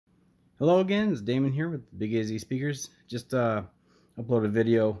Hello again, it's Damon here with Big AZ Speakers. Just uploaded a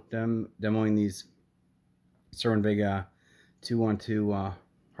video demoing these Cerwin-Vega 212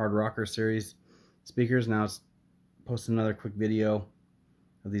 Hard Rocker series speakers. Now it's posted another quick video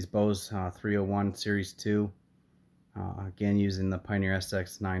of these BOSE 301 Series 2, again using the Pioneer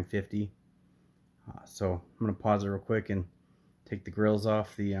SX-950. So I'm going to pause it real quick and take the grills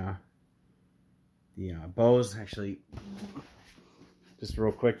off the BOSE. Actually, just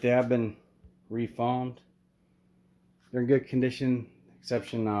real quick, they have been refoamed. They're in good condition,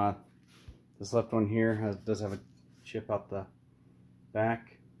 exception this left one here does have a chip out the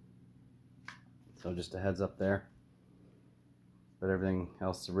back. So just a heads up there. But everything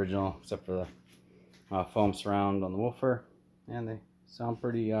else is original except for the foam surround on the woofer, and they sound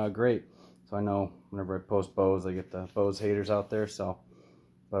pretty great. So I know whenever I post BOSE, I get the BOSE haters out there. So,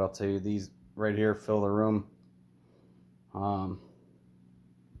 but I'll tell you, these right here fill the room.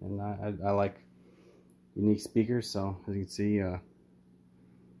 And I like unique speakers, so as you can see, I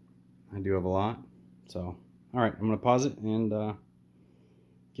do have a lot. So, all right, I'm gonna pause it and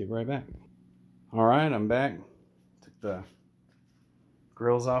get right back. All right, I'm back. Took the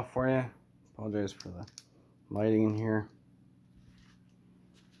grills off for you. Apologize for the lighting in here.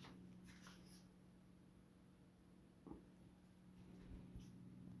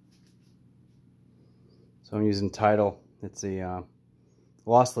 So I'm using Tidal. It's a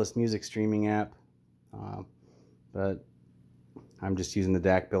lossless music streaming app, but I'm just using the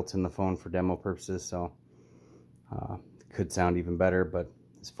DAC built in the phone for demo purposes, so it could sound even better, but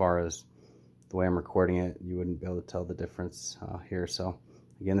as far as the way I'm recording it, you wouldn't be able to tell the difference here. So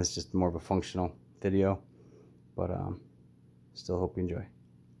again, this is just more of a functional video, but still hope you enjoy.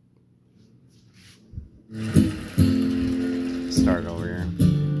 Start over here.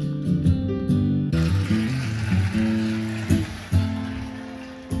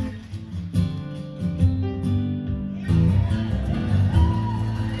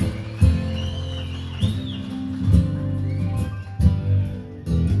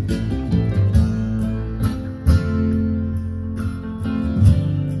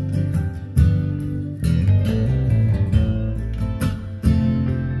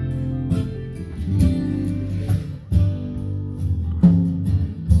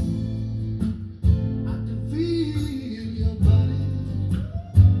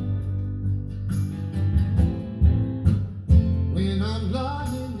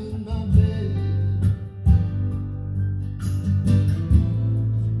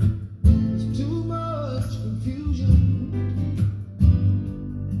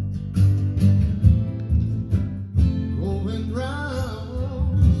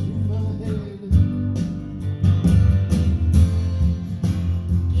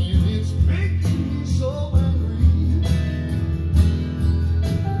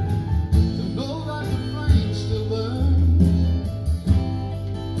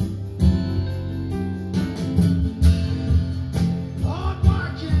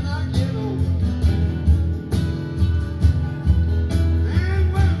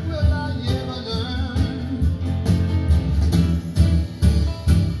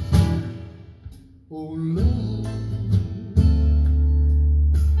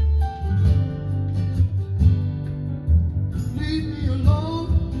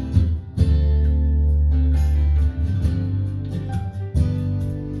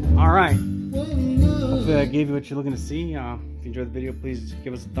 Alright, hopefully I gave you what you're looking to see. If you enjoyed the video, please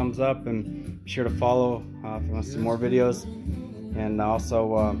give us a thumbs up and be sure to follow if you want to see more videos. And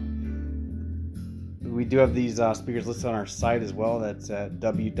also, we do have these speakers listed on our site as well. That's at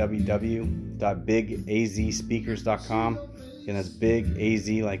www.bigazspeakers.com. Again, that's big AZ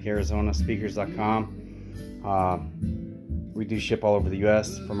like Arizona speakers.com. We do ship all over the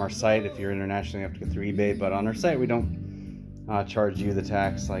US from our site. If you're internationally, you have to go through eBay, but on our site we don't charge you the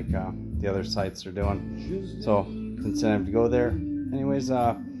tax like the other sites are doing. So incentive to go there. Anyways,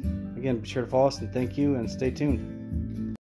 again, be sure to follow us and thank you and stay tuned.